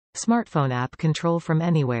Smartphone app control from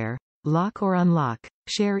anywhere. Lock or unlock.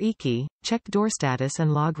 Share eKey, check door status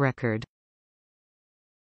and log record.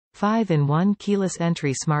 5-in-1 keyless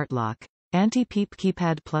entry smart lock. Anti-peep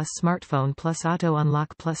keypad plus smartphone plus auto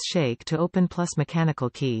unlock plus shake to open plus mechanical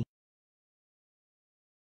key.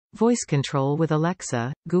 Voice control with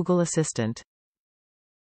Alexa, Google Assistant.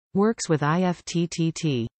 Works with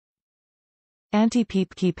IFTTT.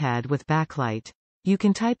 Anti-peep keypad with backlight. You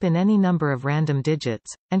can type in any number of random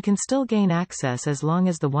digits, and can still gain access as long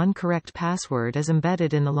as the one correct password is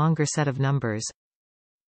embedded in the longer set of numbers.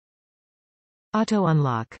 Auto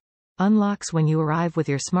unlock. Unlocks when you arrive with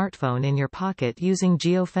your smartphone in your pocket using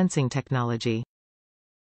geofencing technology.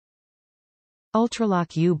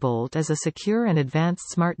 ULTRALOQ U-Bolt is a secure and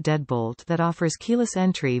advanced smart deadbolt that offers keyless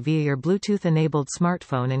entry via your Bluetooth-enabled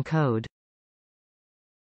smartphone and code.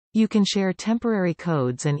 You can share temporary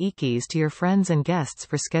codes and eKeys to your friends and guests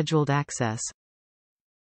for scheduled access.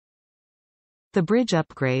 The bridge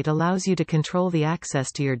upgrade allows you to control the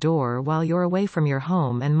access to your door while you're away from your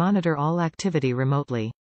home and monitor all activity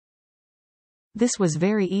remotely. This was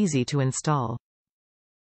very easy to install.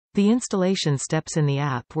 The installation steps in the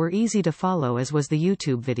app were easy to follow, as was the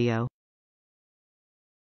YouTube video.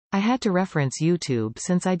 I had to reference YouTube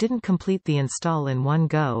since I didn't complete the install in one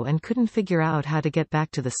go and couldn't figure out how to get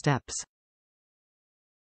back to the steps.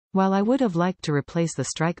 While I would have liked to replace the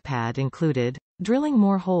strike pad included, drilling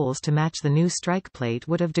more holes to match the new strike plate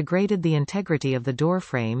would have degraded the integrity of the door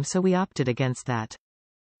frame, so we opted against that.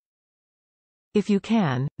 If you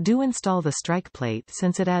can, do install the strike plate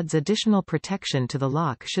since it adds additional protection to the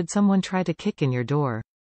lock should someone try to kick in your door.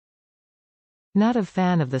 Not a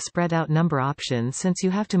fan of the spread out number option since you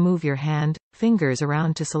have to move your fingers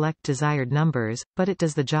around to select desired numbers, but it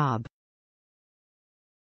does the job.